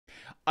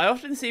I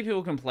often see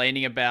people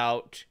complaining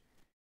about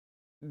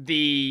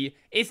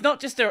it's not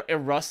just a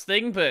Rust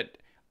thing, but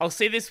I'll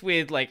see this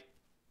with like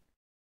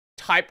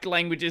typed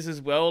languages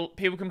as well.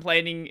 People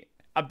complaining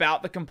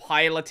about the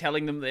compiler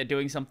telling them they're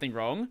doing something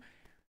wrong.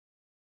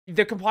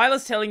 The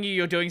compiler's telling you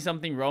you're doing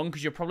something wrong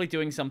because you're probably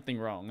doing something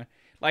wrong.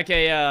 Like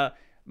Yes.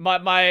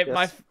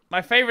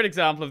 my favorite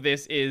example of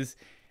this is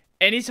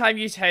anytime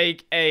you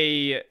take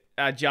a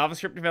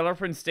JavaScript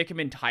developer and stick them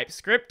in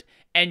TypeScript,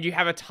 and you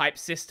have a type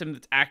system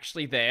that's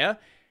actually there,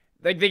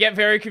 like they get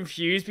very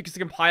confused because the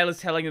compiler's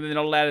telling them they're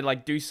not allowed to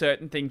like do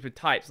certain things with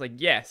types. Like,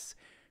 yes,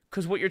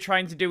 because what you're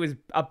trying to do is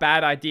a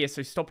bad idea,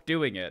 so stop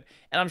doing it.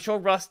 And I'm sure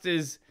Rust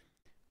is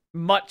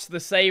much the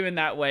same in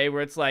that way,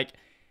 where it's like,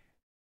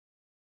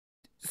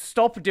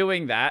 stop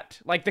doing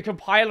that. Like, the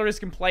compiler is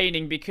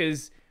complaining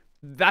because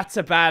that's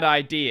a bad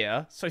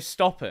idea, so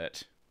stop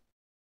it.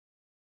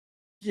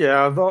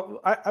 Yeah,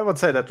 though I would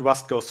say that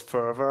Rust goes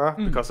further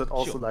because it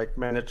also Sure. like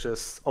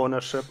manages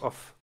ownership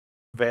of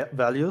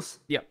values,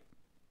 Yep.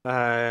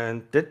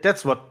 and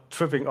that's what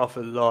tripping off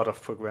a lot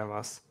of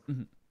programmers.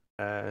 Mhm.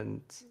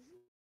 And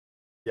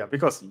yeah,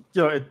 because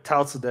it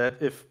tells you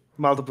that if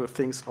multiple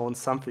things own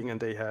something and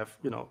they have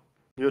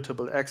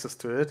mutable access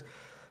to it,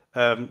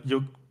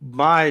 you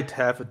might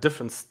have a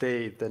different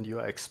state than you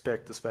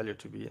expect this value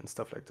to be and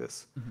stuff like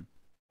this.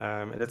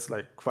 And it's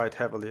like quite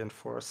heavily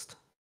enforced.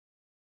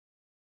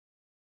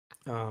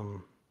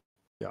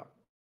 Yeah,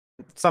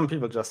 some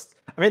people just,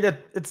 I mean,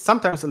 it's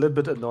sometimes a little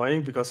bit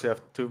annoying because you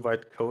have to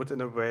write code in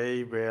a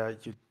way where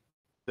you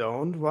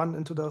don't run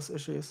into those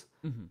issues.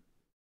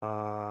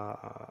 Uh,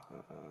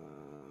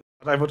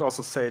 but I would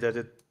also say that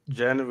it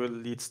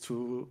generally leads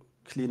to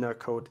cleaner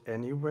code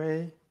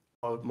anyway.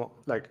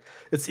 Like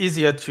it's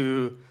easier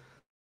to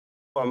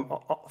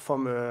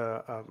from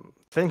a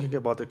thinking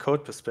about the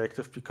code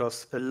perspective,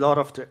 because a lot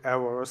of the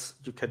errors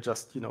you can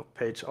just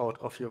page out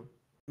of your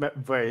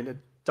brain. It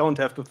don't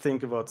have to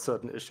think about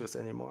certain issues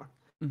anymore.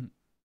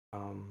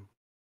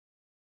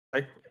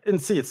 Like in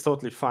C, it's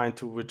totally fine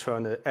to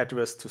return an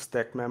address to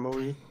stack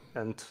memory,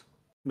 and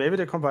maybe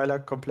the compiler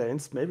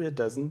complains, maybe it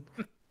doesn't.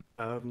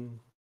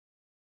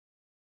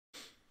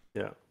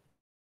 Yeah,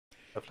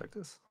 stuff like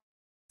this.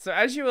 So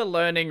as you were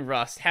learning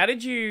Rust, how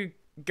did you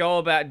go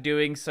about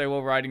doing so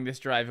while writing this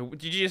driver?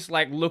 Did you just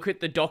like look at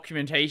the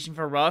documentation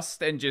for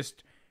Rust and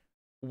just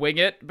wing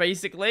it,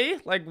 basically?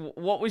 Like,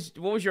 what was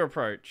your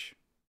approach?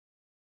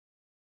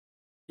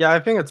 Yeah, I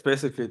think it's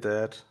basically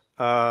that.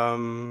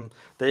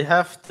 They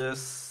have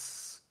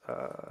this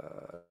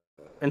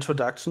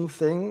introduction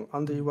thing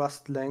on the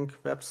Rust Lang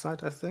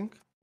website, I think,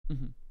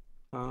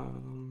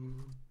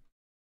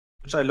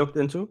 which I looked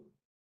into.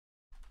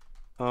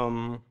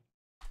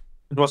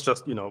 It was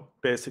just,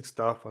 basic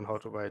stuff on how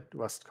to write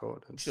Rust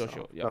code and Sure,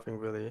 stuff. yeah. Nothing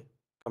really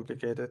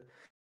complicated.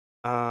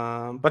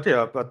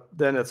 But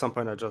then at some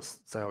point I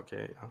just say,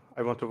 okay,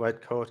 I want to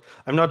write code.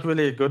 I'm not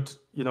really a good,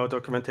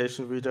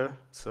 documentation reader.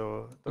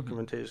 So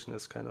documentation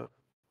is kind of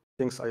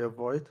things I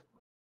avoid.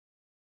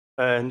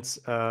 And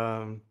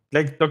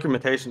like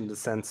documentation in the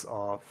sense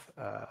of,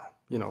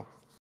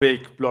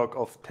 big block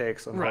of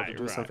text on how to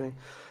do something.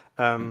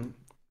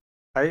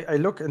 I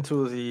look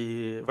into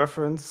the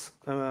reference,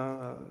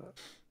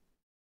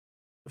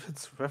 if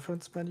it's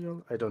reference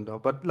manual, I don't know,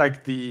 but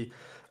like the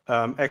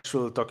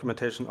actual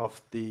documentation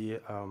of the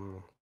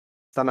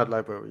standard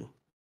library.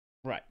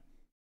 Right.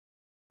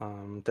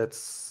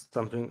 That's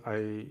something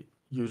I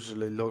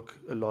usually look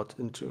a lot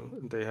into.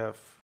 And they have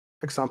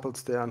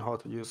examples there on how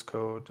to use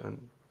code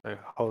and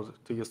how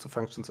to use the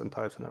functions and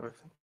types and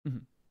everything.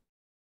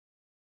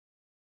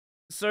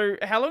 So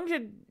how long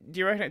do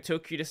you reckon it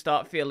took you to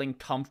start feeling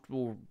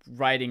comfortable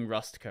writing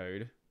Rust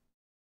code?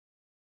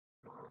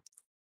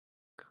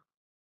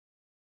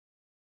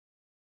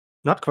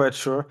 Not quite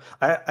sure.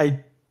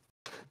 I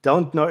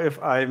don't know if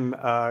I'm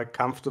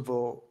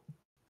comfortable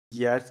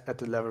yet at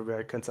the level where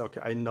I can say,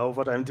 okay, I know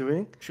what I'm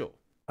doing. Sure.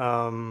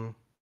 But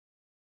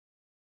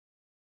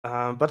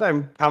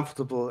I'm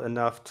comfortable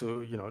enough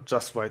to,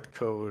 just write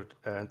code,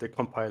 and the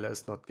compiler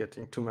is not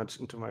getting too much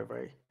into my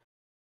way.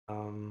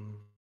 I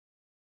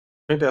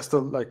think there's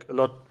still like a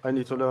lot I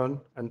need to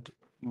learn, and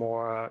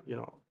more,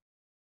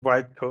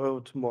 write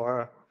code,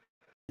 more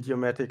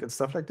idiomatic and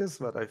stuff like this,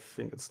 but I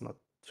think it's not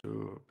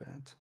too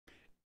bad.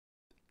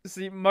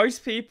 See,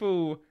 most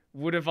people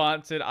would have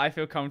answered, I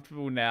feel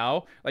comfortable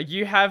now. Like,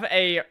 you have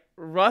a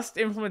Rust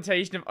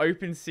implementation of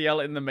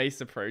OpenCL in the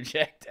Mesa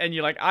project, and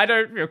you're like, I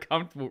don't feel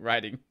comfortable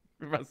writing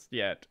Rust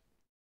yet.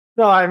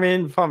 No, I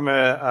mean, from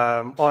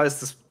or is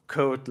this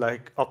code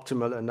like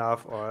optimal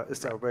enough, or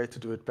is there a way to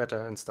do it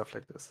better and stuff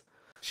like this?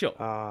 Sure.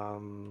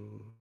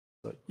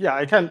 So yeah,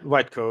 I can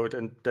write code,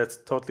 and that's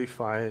totally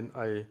fine.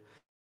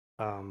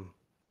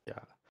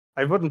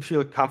 I wouldn't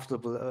feel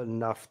comfortable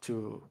enough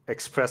to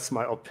express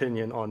my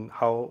opinion on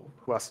how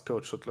Rust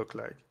code should look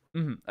like.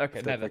 Okay, If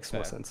no, that that's makes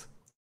more fair. sense.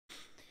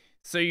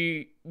 So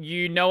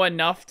you know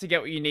enough to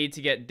get what you need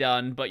to get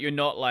done, but you're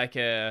not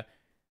a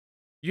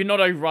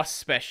Rust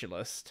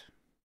specialist.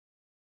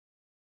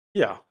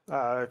 Yeah,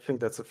 I think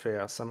that's a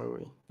fair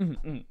summary.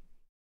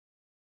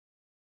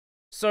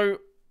 So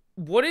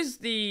what is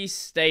the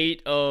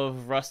state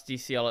of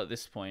rustdcl at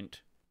this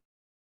point?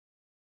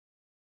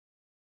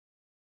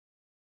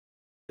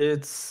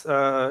 It's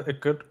a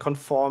good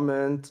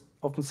conformant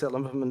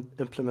OpenCL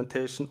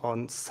implementation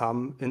on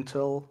some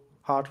Intel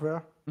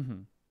hardware.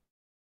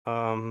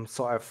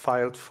 So I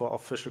filed for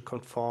official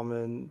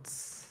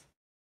conformance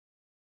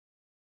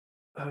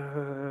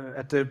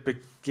at the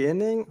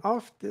beginning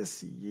of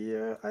this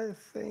year, I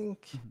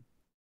think.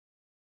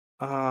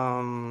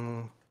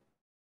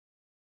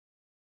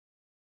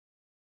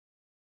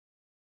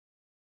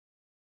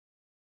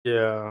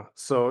 Yeah,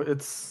 so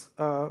it's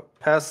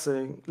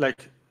passing,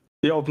 like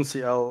the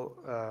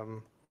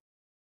OpenCL,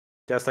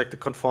 there's like the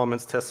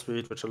conformance test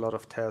suite, which a lot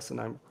of tests, and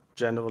I'm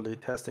generally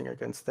testing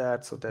against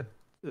that. So that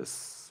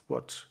is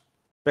what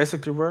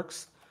basically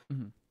works.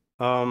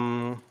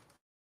 And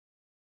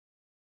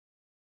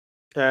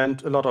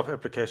a lot of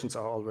applications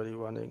are already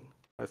running,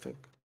 I think.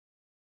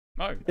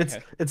 Oh,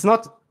 okay. It's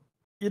not,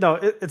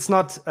 it's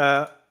not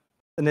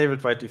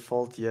enabled by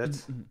default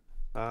yet.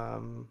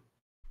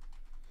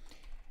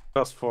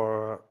 Just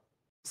for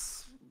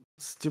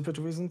stupid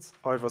reasons.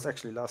 Or it was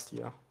actually last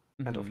year,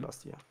 end of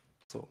last year.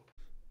 So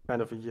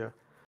kind of a year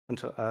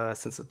until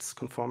since it's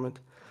conformant.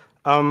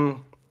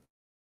 Some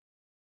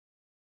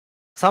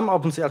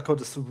OpenCL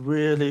code is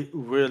really,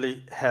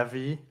 really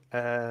heavy,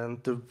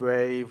 and the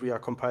way we are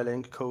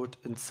compiling code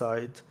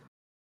inside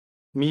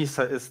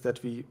Mesa is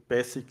that we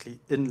basically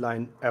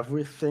inline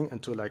everything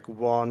into like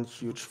one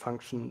huge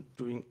function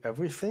doing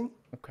everything.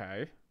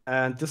 Okay.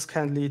 And this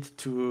can lead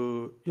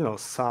to,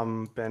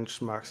 some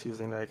benchmarks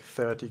using like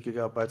 30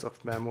 gigabytes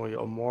of memory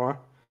or more,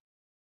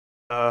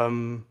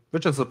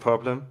 which is a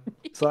problem.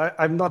 So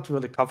I'm not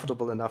really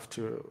comfortable enough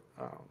to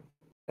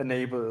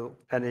enable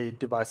any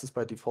devices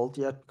by default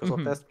yet because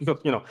of that.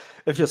 Because,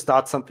 if you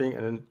start something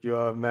and then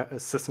your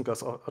system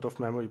goes out of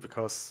memory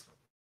because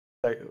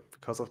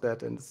of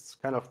that, and it's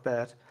kind of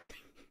bad.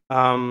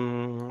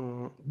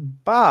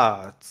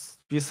 But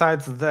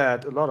besides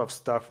that, a lot of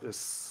stuff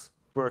is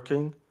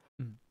working.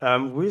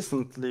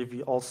 Recently,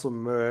 we also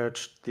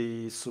merged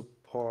the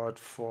support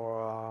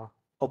for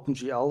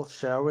OpenGL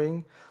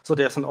sharing. So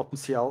there's an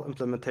OpenCL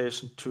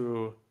implementation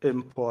to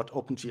import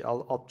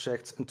OpenGL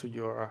objects into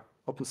your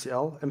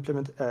OpenCL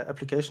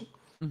application.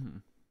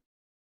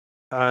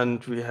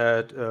 And we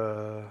had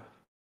a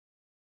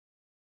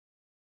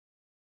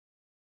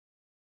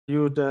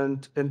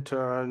student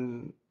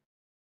intern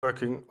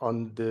working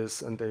on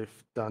this, and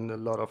they've done a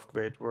lot of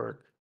great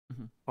work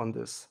on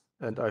this.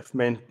 And I've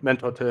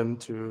mentored him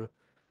to,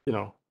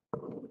 to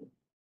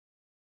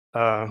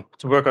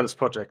work on this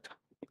project.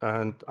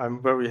 And I'm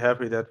very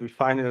happy that we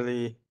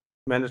finally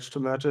managed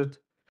to merge it.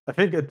 I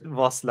think it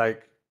was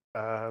like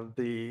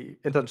the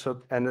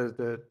internship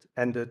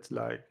ended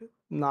like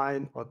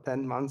 9 or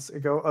 10 months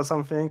ago or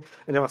something,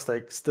 and there was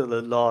like still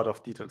a lot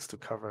of details to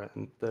cover.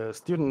 And the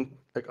student,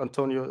 like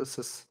Antonio is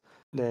his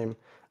name,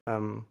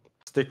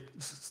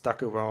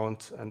 stuck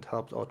around and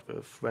helped out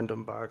with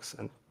random bugs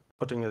and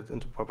putting it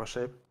into proper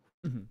shape.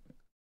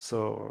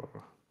 So,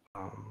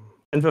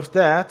 and with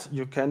that,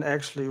 you can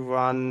actually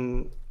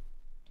run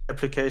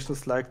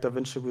applications like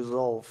DaVinci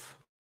Resolve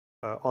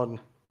on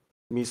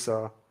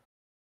Mesa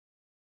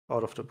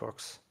out of the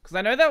box. Because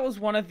I know that was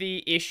one of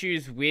the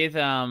issues with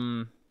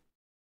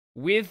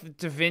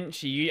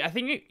DaVinci. I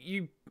think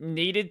you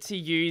needed to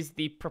use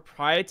the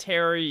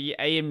proprietary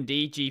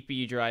AMD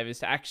GPU drivers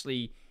to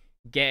actually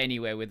get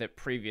anywhere with it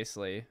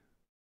previously.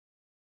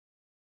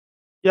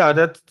 Yeah,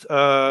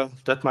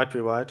 that might be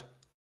right.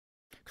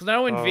 Because I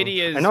know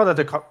NVIDIA's... I know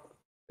that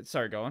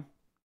Sorry, go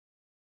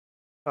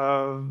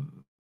on.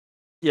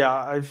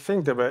 Yeah, I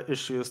think there were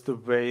issues the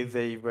way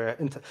they were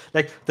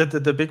like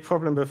the big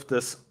problem with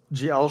this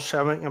GL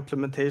sharing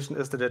implementation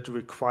is that it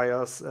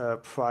requires a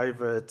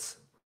private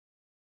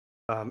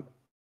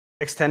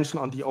extension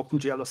on the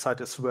OpenGL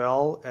side as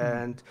well,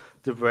 and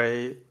the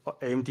way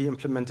AMD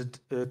implemented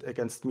it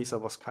against Mesa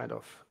was kind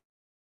of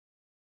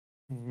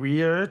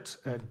weird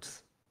and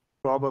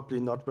probably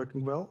not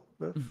working well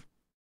with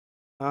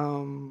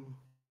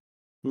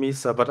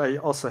Mesa, but I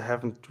also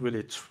haven't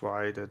really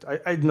tried it.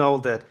 I know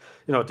that,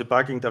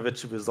 debugging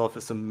DaVinci Resolve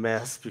is a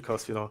mess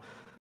because,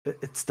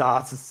 it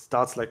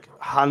starts like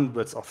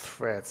hundreds of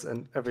threads,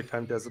 and every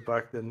time there's a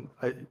bug, then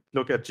I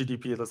look at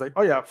GDP and it's like,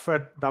 oh yeah,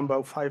 thread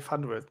number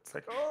 500. It's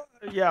like, oh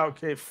yeah,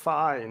 okay,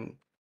 fine.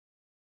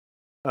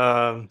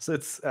 So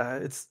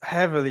it's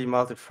heavily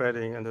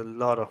multi-threading, and a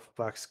lot of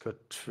bugs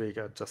could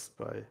trigger just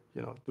by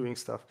doing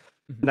stuff.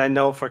 And I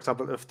know, for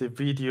example, if the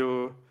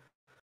video,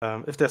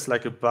 if there's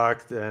like a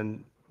bug,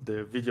 then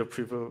the video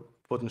preview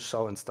wouldn't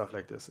show and stuff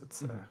like this.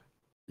 It's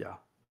yeah,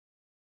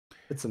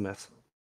 it's a mess.